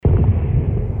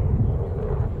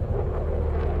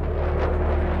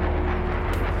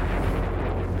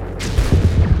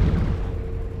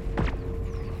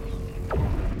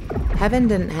Heaven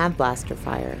didn't have blaster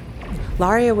fire.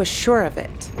 Laria was sure of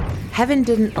it. Heaven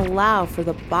didn't allow for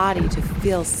the body to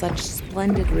feel such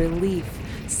splendid relief,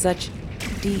 such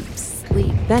deep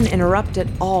sleep, then interrupt it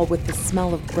all with the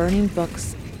smell of burning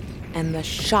books and the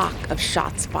shock of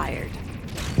shots fired.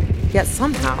 Yet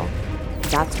somehow,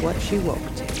 that's what she woke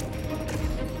to.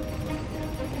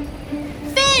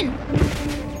 Finn!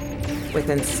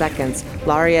 Within seconds,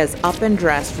 Laria is up and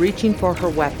dressed, reaching for her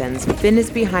weapons. Finn is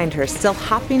behind her, still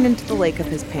hopping into the lake of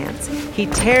his pants. He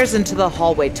tears into the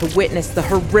hallway to witness the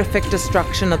horrific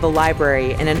destruction of the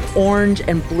library in an orange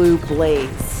and blue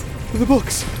blaze. The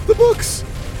books! The books!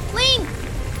 Link!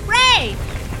 Ray!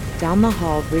 Down the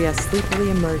hall, Rhea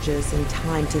sleepily emerges in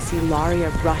time to see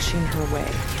Laria rushing her way.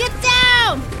 Get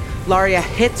down! Laria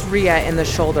hits Rhea in the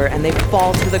shoulder and they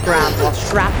fall to the ground while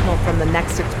shrapnel from the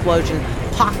next explosion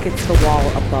pockets the wall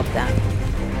above them.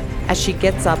 As she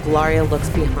gets up, Laria looks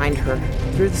behind her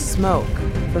through the smoke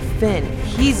for Finn.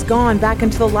 He's gone back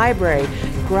into the library,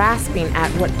 grasping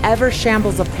at whatever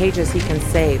shambles of pages he can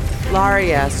save.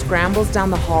 Laria scrambles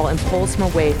down the hall and pulls him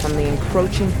away from the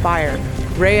encroaching fire.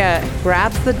 Rhea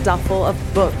grabs the duffel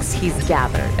of books he's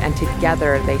gathered, and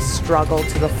together they struggle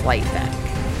to the flight deck.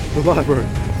 The library,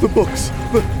 the books,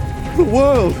 the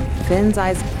world! Finn's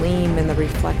eyes gleam in the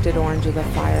reflected orange of the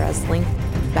fire as Link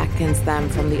beckons them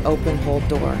from the open hold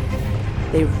door.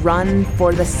 They run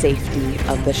for the safety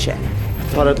of the ship.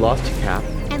 Thought I'd lost you, Cap.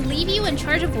 And leave you in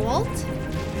charge of Walt?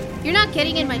 You're not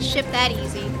getting in my ship that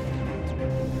easy.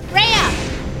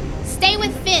 Rhea! Stay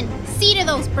with Finn. See to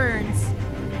those burns.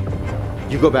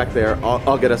 You go back there.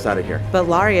 I'll get us out of here. But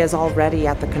Laria is already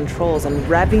at the controls and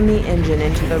revving the engine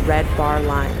into the red bar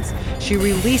lines. She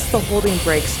released the holding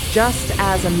brakes just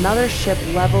as another ship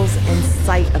levels in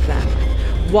sight of them.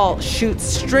 Walt shoots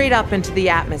straight up into the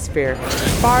atmosphere,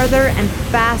 farther and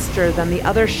faster than the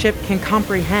other ship can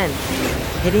comprehend.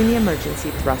 Hitting the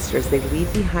emergency thrusters, they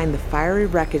leave behind the fiery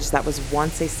wreckage that was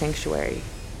once a sanctuary.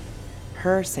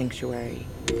 Her sanctuary.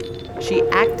 She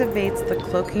activates the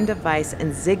cloaking device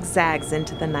and zigzags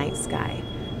into the night sky,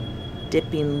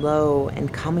 dipping low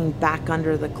and coming back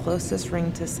under the closest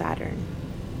ring to Saturn.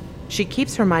 She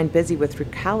keeps her mind busy with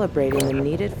recalibrating the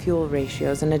needed fuel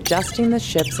ratios and adjusting the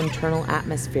ship's internal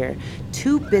atmosphere,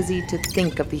 too busy to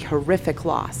think of the horrific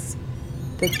loss,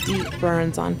 the deep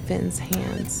burns on Finn's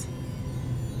hands,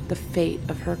 the fate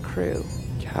of her crew.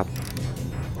 Cap?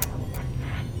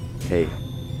 Hey,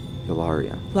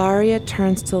 Ilaria. Laria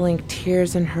turns to Link,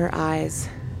 tears in her eyes.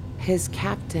 His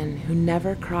captain who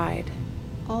never cried.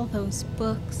 All those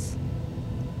books,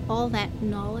 all that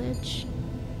knowledge,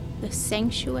 the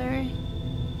sanctuary,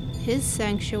 his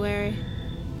sanctuary.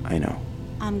 I know.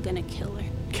 I'm gonna kill her.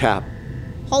 Cap.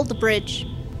 Hold the bridge.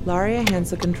 Laria hands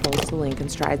the controls to Link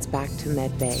and strides back to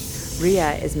medbay.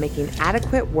 Rhea is making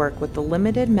adequate work with the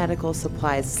limited medical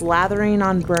supplies, slathering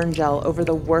on burn gel over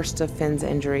the worst of Finn's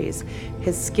injuries.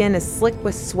 His skin is slick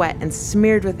with sweat and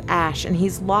smeared with ash, and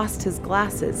he's lost his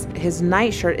glasses. His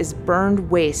nightshirt is burned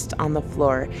waste on the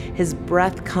floor. His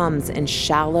breath comes in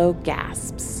shallow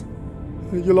gasps.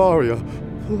 Eularia,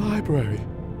 the library,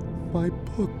 my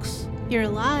books. You're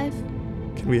alive.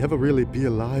 Can we ever really be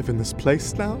alive in this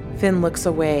place now? Finn looks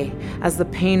away as the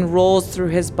pain rolls through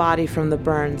his body from the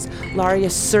burns.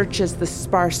 Laria searches the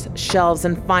sparse shelves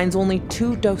and finds only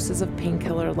 2 doses of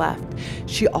painkiller left.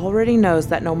 She already knows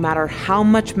that no matter how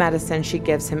much medicine she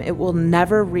gives him, it will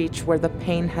never reach where the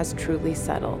pain has truly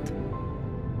settled.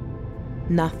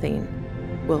 Nothing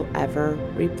will ever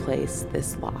replace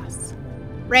this loss.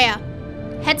 Rhea,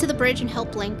 head to the bridge and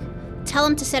help Link. Tell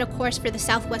him to set a course for the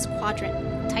southwest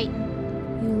quadrant. Titan.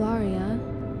 Eularia?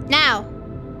 Now!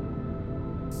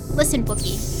 Listen,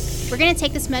 Bookie. We're gonna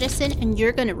take this medicine and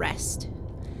you're gonna rest.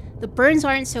 The burns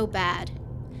aren't so bad.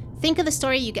 Think of the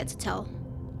story you get to tell.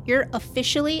 You're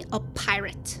officially a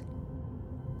pirate.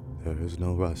 There is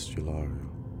no rest, Eularia.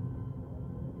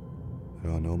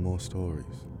 There are no more stories.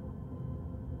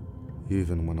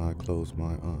 Even when I close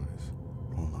my eyes,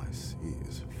 all I see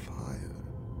is fire,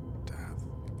 death.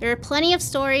 There are plenty of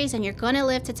stories and you're gonna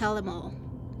live to tell them all.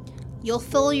 You'll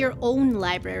fill your own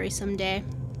library someday.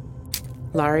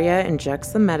 Laria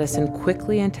injects the medicine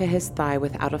quickly into his thigh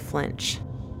without a flinch.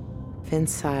 Finn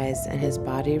sighs and his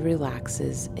body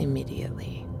relaxes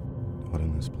immediately. Not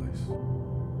in this place.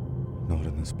 Not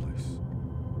in this place.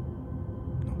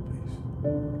 No peace.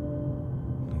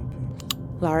 No peace.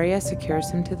 Laria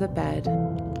secures him to the bed,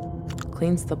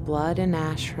 cleans the blood and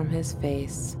ash from his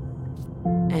face,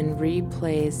 and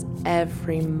replays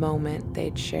every moment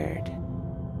they'd shared.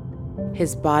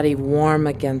 His body warm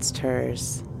against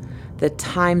hers, the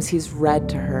times he's read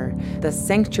to her, the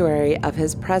sanctuary of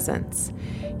his presence.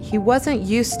 He wasn't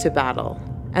used to battle,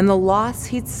 And the loss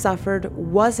he'd suffered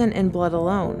wasn't in blood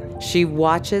alone. She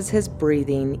watches his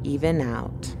breathing even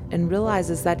out and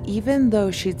realizes that even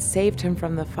though she'd saved him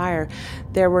from the fire,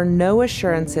 there were no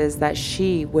assurances that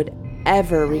she would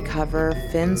ever recover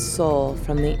Finn's soul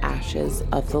from the ashes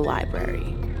of the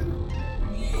library.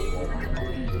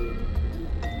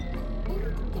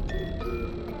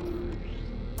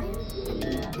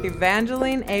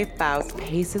 Evangeline A. Faust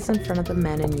paces in front of the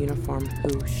men in uniform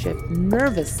who shift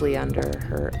nervously under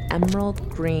her emerald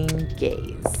green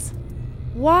gaze.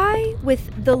 Why,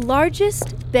 with the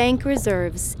largest bank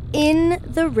reserves in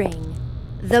the ring,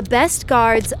 the best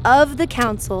guards of the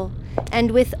council,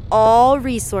 and with all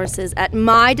resources at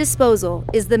my disposal,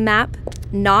 is the map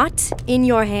not in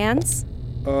your hands?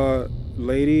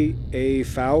 Lady A.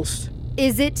 Faust?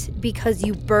 Is it because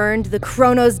you burned the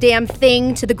Chronos damn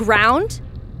thing to the ground?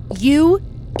 You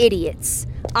idiots.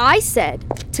 I said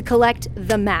to collect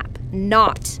the map,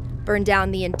 not burn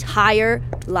down the entire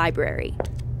library.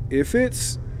 If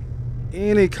it's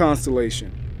any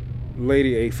consolation,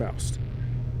 Lady A. Faust,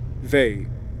 they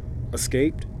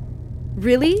escaped?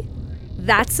 Really?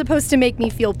 That's supposed to make me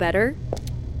feel better?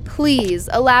 Please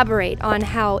elaborate on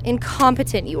how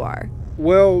incompetent you are.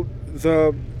 Well,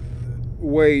 the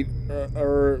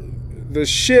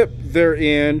ship they're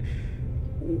in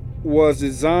was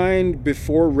designed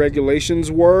before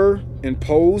regulations were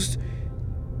imposed.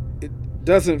 It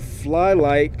doesn't fly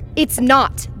like... It's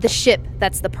not the ship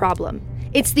that's the problem.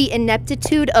 It's the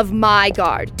ineptitude of my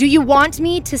guard. Do you want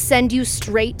me to send you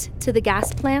straight to the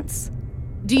gas plants?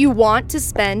 Do you want to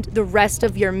spend the rest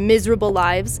of your miserable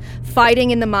lives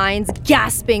fighting in the mines,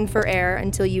 gasping for air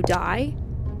until you die?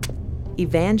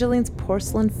 Evangeline's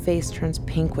porcelain face turns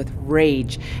pink with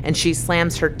rage, and she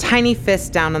slams her tiny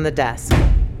fist down on the desk.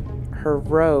 Her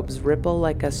robes ripple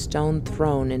like a stone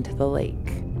thrown into the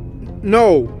lake.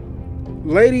 No!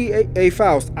 Lady A.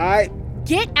 Faust,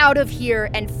 Get out of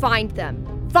here and find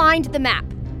them. Find the map.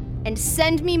 And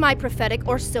send me my prophetic,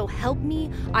 or so help me,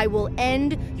 I will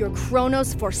end your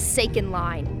Chronos Forsaken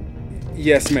line.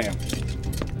 Yes, ma'am.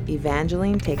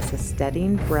 Evangeline takes a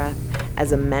steadying breath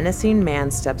as a menacing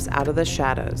man steps out of the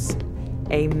shadows.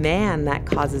 A man that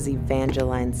causes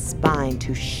Evangeline's spine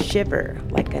to shiver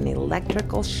like an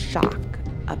electrical shock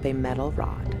up a metal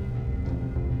rod.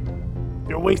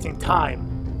 You're wasting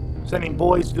time, sending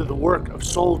boys to do the work of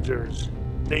soldiers.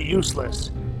 They're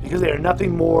useless, because they are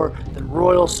nothing more than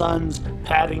royal sons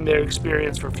padding their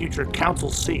experience for future council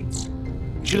seats.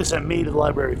 You should have sent me to the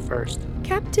library first.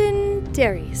 Captain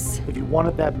Darius. If you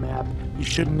wanted that map, you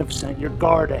shouldn't have sent your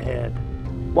guard ahead.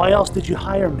 Why else did you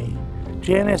hire me?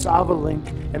 Janice Avalink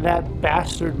and that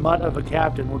bastard mutt of a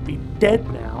captain would be dead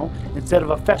now instead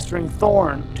of a festering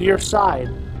thorn to your side.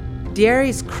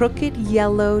 Darius' crooked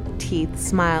yellow teeth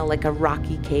smile like a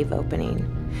rocky cave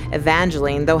opening.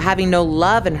 Evangeline, though having no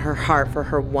love in her heart for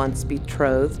her once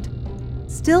betrothed,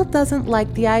 still doesn't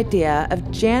like the idea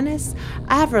of Janice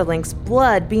Averlink's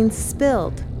blood being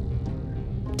spilled.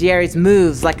 Darius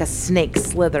moves like a snake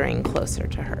slithering closer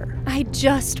to her. I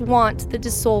just want the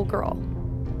DeSol girl.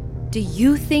 Do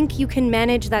you think you can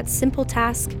manage that simple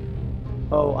task?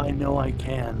 Oh, I know I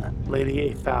can, Lady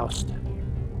A. Faust.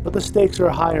 But the stakes are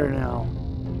higher now.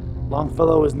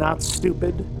 Longfellow is not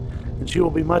stupid, and she will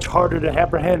be much harder to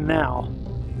apprehend now.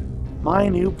 My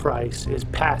new price is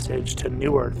passage to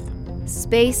New Earth.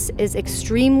 Space is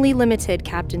extremely limited,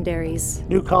 Captain Darius.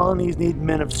 New colonies need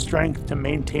men of strength to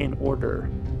maintain order.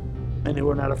 Men who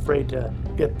are not afraid to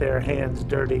get their hands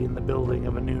dirty in the building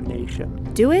of a new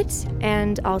nation. Do it,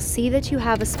 and I'll see that you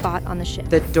have a spot on the ship.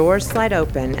 The doors slide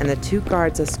open, and the two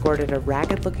guards escorted a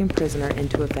ragged-looking prisoner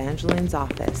into Evangeline's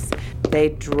office. They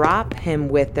drop him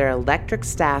with their electric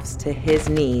staffs to his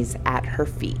knees at her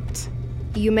feet.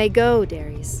 You may go,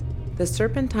 Darius. The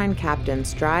Serpentine captain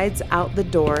strides out the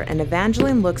door, and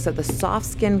Evangeline looks at the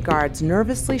soft-skinned guards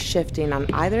nervously shifting on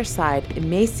either side,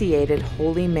 emaciated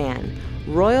holy man.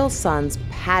 Royal sons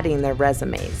padding their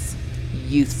resumes.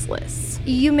 Useless.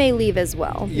 You may leave as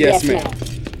well. Yes, ma'am.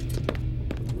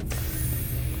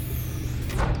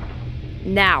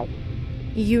 Now,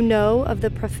 you know of the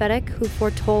prophetic who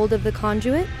foretold of the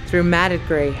conduit? Through matted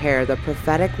gray hair, the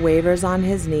prophetic wavers on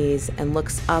his knees and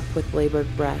looks up with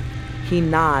labored breath. He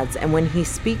nods, and when he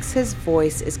speaks, his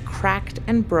voice is cracked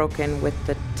and broken with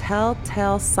the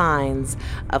telltale signs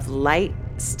of light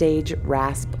stage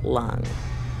rasp lung.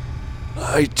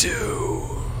 I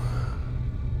do.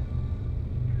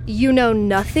 You know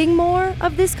nothing more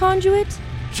of this conduit?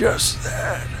 Just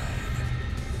that.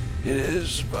 It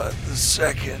is but the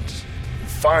second and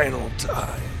final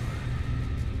time.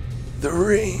 The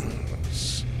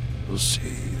rings will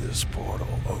see this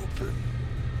portal open.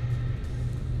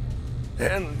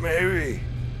 And maybe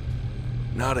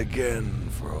not again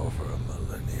for over a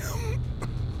millennium.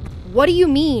 What do you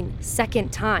mean,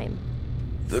 second time?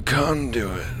 The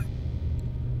conduit.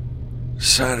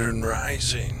 Saturn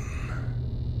Rising.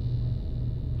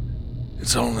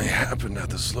 It's only happened at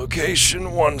this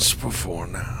location once before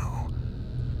now.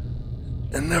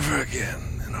 And never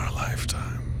again in our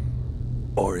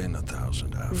lifetime. Or in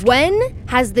 1,000 after. When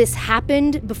has this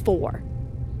happened before?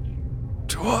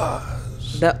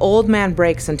 'Twas. The old man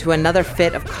breaks into another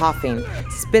fit of coughing,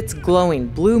 spits glowing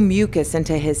blue mucus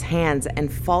into his hands,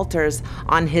 and falters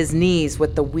on his knees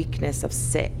with the weakness of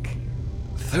sick.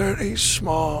 30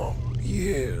 small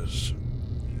years,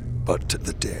 but to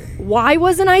the day. Why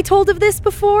wasn't I told of this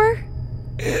before?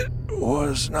 It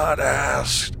was not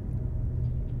asked.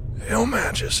 Your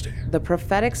Majesty. The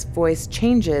prophetic's voice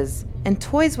changes and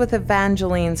toys with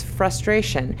Evangeline's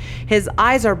frustration. His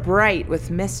eyes are bright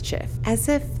with mischief, as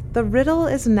if the riddle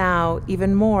is now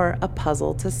even more a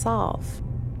puzzle to solve.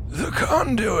 The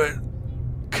conduit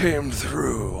came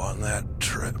through on that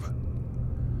trip,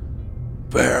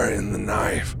 bearing the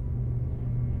knife.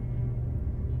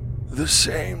 The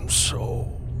same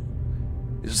soul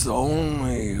is the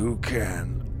only who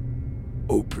can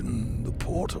open the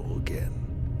portal again.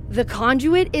 The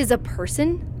conduit is a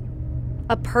person?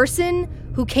 A person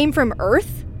who came from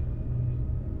Earth?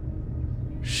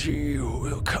 She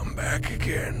will come back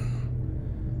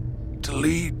again to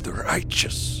lead the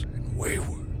righteous and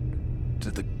wayward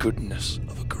to the goodness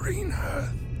of a green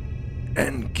earth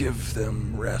and give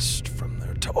them rest from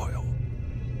their toil.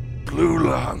 Blue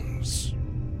lungs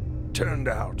turned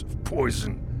out of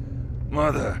poison.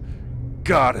 Mother,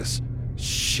 goddess,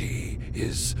 she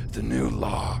is the new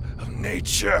law of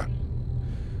nature.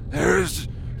 There is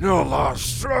no law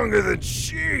stronger than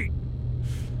she.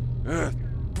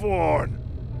 Earth-born,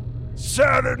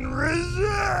 Saturn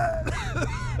risen.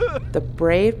 The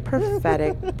brave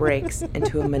prophetic breaks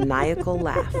into a maniacal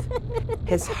laugh,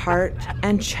 his heart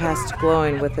and chest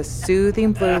glowing with a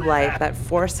soothing blue light that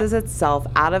forces itself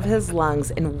out of his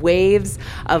lungs in waves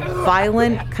of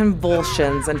violent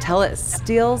convulsions until it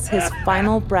steals his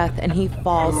final breath and he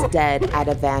falls dead at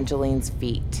Evangeline's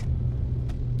feet.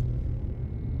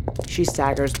 She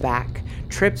staggers back,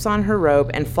 trips on her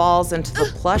robe, and falls into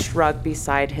the plush rug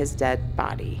beside his dead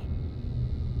body.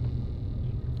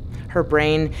 Her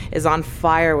brain is on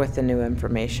fire with the new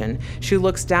information. She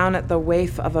looks down at the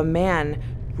waif of a man,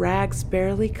 rags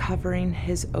barely covering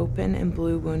his open and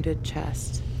blue-wounded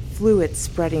chest, fluid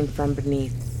spreading from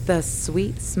beneath, the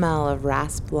sweet smell of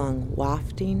rasped lung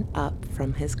wafting up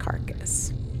from his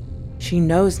carcass. She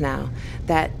knows now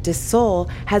that Desoul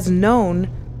has known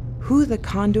who the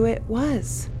conduit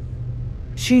was.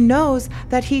 She knows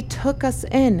that he took us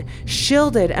in,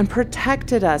 shielded and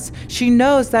protected us. She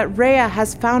knows that Rhea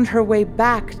has found her way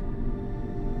back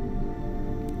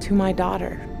to my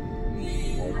daughter.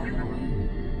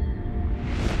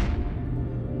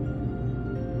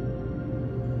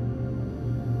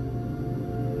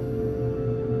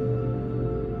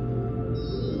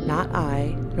 Not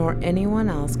I, nor anyone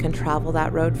else can travel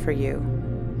that road for you.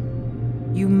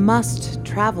 You must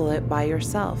travel it by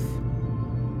yourself.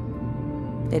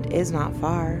 It is not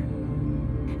far.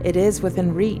 It is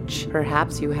within reach.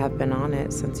 Perhaps you have been on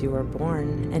it since you were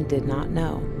born and did not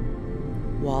know.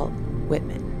 Walt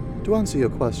Whitman. To answer your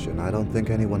question, I don't think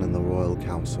anyone in the Royal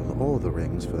Council, or the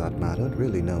Rings for that matter,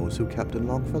 really knows who Captain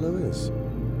Longfellow is.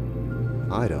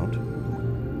 I don't.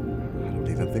 I don't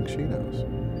even think she knows.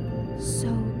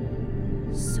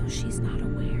 So she's not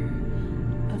aware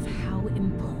of how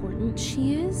important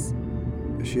she is?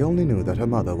 She only knew that her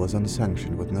mother was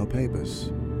unsanctioned with no papers.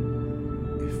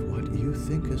 If what you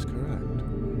think is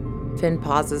correct. Finn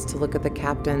pauses to look at the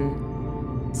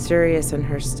captain, serious in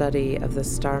her study of the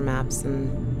star maps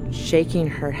and shaking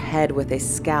her head with a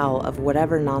scowl of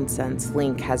whatever nonsense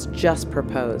Link has just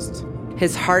proposed.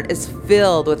 His heart is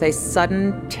filled with a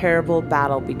sudden, terrible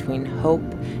battle between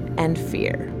hope and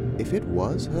fear. If it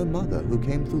was her mother who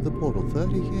came through the portal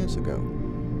 30 years ago,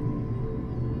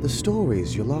 the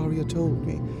stories Eularia told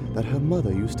me that her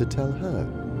mother used to tell her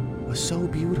were so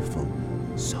beautiful,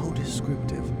 so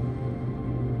descriptive,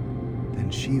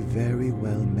 then she very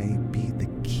well may be the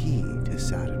key to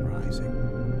Saturn Rising.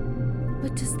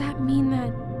 But does that mean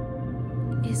that...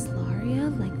 is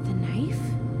Laria like the knife?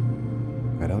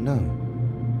 I don't know.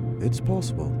 It's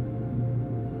possible.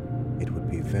 It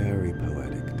would be very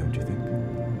poetic, don't you think?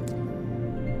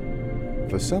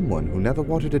 For someone who never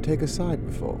wanted to take a side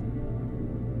before.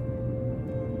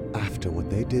 After what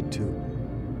they did to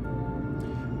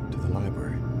the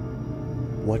library,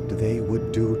 what they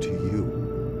would do to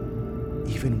you.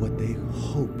 Even what they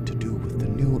hope to do with the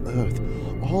new Earth,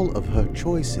 all of her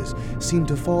choices seem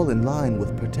to fall in line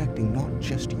with protecting not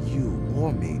just you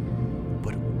or me,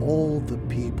 but all the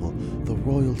people the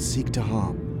royals seek to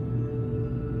harm.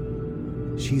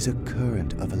 She's a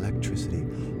current of electricity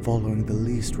following the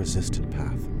least resistant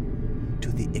path,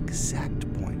 to the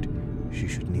exact point she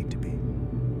should need to be.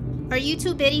 Are you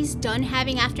two biddies done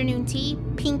having afternoon tea?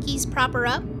 Pinkies proper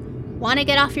up? Want to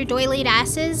get off your doilied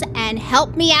asses and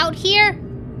help me out here?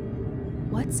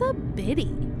 What's a biddy?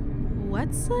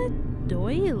 What's a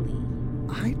doily?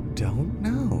 I don't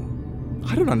know.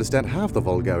 I don't understand half the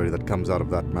vulgarity that comes out of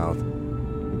that mouth,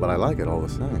 but I like it all the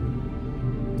same.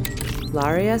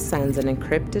 Laria sends an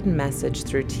encrypted message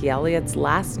through T. Elliot's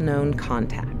last known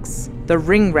contacts. The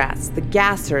Ringrats, the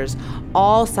Gassers,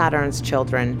 all Saturn's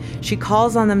children. She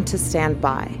calls on them to stand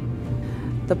by.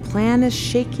 The plan is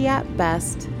shaky at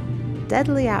best,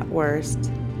 deadly at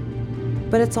worst,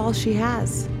 but it's all she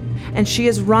has. And she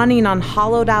is running on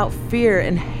hollowed-out fear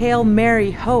and Hail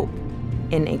Mary hope.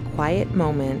 In a quiet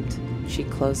moment, she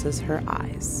closes her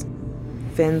eyes.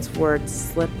 Finn's words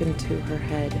slip into her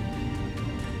head.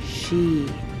 She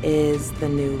is the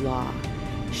new law.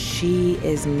 She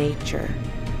is nature.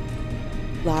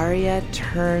 Laria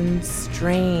turns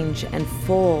strange and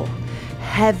full,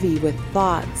 heavy with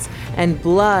thoughts and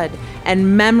blood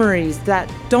and memories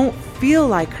that don't feel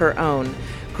like her own.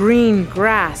 Green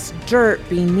grass, dirt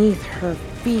beneath her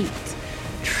feet,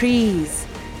 trees,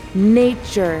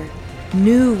 nature,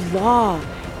 new law,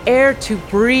 air to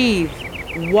breathe,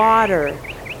 water,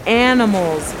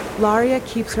 animals. Laria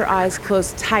keeps her eyes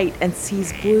closed tight and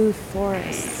sees blue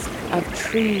forests of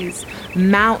trees,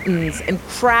 mountains, and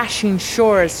crashing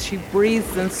shores. She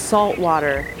breathes in salt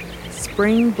water.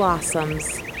 Spring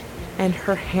blossoms, and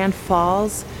her hand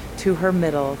falls to her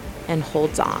middle and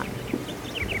holds on.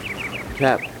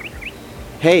 Cap.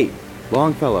 Hey,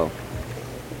 Longfellow.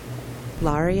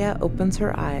 Laria opens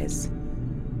her eyes.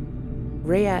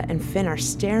 Rhea and Finn are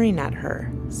staring at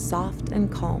her, soft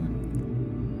and calm.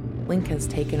 Link has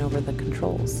taken over the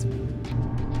controls.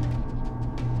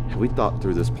 Have we thought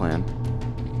through this plan?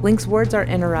 Link's words are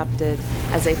interrupted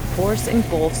as a force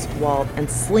engulfs Walt and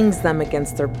slings them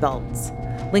against their belts.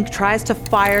 Link tries to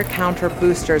fire counter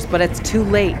boosters, but it's too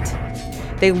late.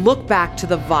 They look back to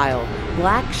the vile,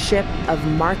 black ship of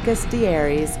Marcus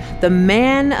D'Aries, the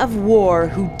man of war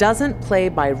who doesn't play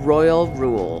by royal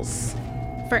rules.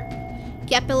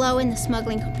 Get below in the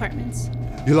smuggling compartments.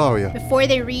 Eularia, Before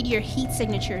they read your heat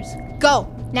signatures. Go,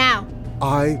 now.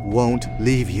 I won't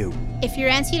leave you. If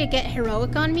you're antsy to get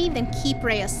heroic on me, then keep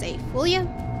Rhea safe, will you?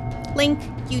 Link,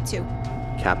 you too.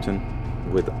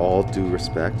 Captain, with all due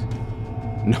respect,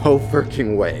 no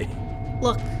freaking way.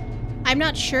 Look, I'm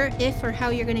not sure if or how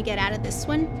you're gonna get out of this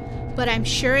one, but I'm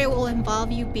sure it will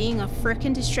involve you being a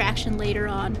frickin' distraction later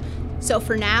on. So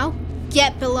for now,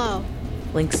 get below.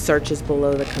 Link searches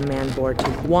below the command board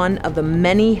to one of the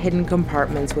many hidden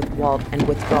compartments with Walt and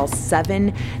withdraws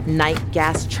 7 night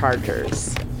gas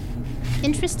chargers.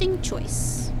 Interesting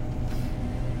choice.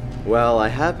 Well, I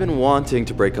have been wanting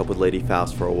to break up with Lady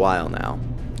Faust for a while now.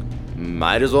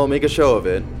 Might as well make a show of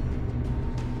it.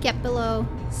 Get below,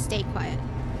 stay quiet.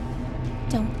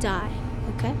 Don't die,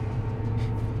 okay?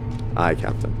 Aye,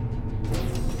 Captain.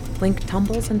 Link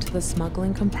tumbles into the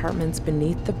smuggling compartments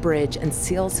beneath the bridge and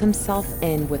seals himself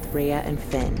in with Rhea and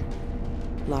Finn.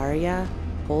 Laria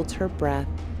holds her breath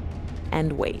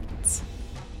and waits.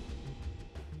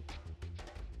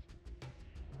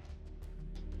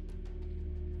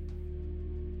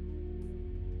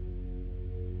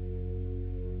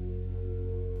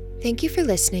 Thank you for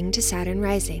listening to Saturn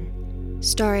Rising,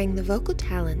 starring the vocal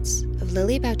talents of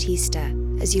Lily Bautista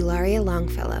as Eularia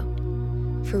Longfellow,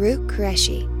 Farouk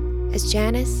Qureshi as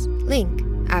Janice Link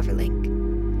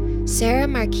Averlink, Sarah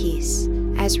Marquise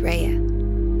as Rhea,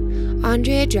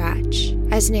 Andrea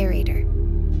Drach as narrator,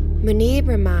 Munib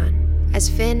Rahman as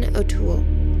Finn O'Toole,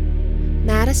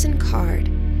 Madison Card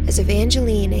as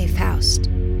Evangeline A. Faust,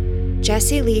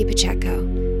 Jesse Lee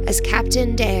Pacheco as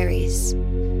Captain D'Aries,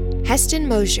 Heston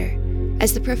Mosier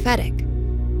as the Prophetic,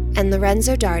 and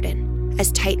Lorenzo Darden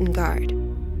as Titan Guard.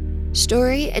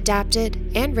 Story adapted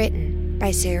and written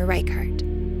by Sarah Reichart.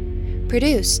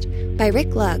 Produced by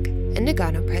Rick Lugg and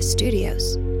Nagano Press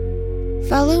Studios.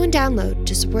 Follow and download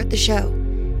to support the show,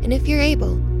 and if you're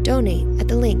able, donate at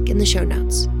the link in the show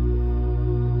notes.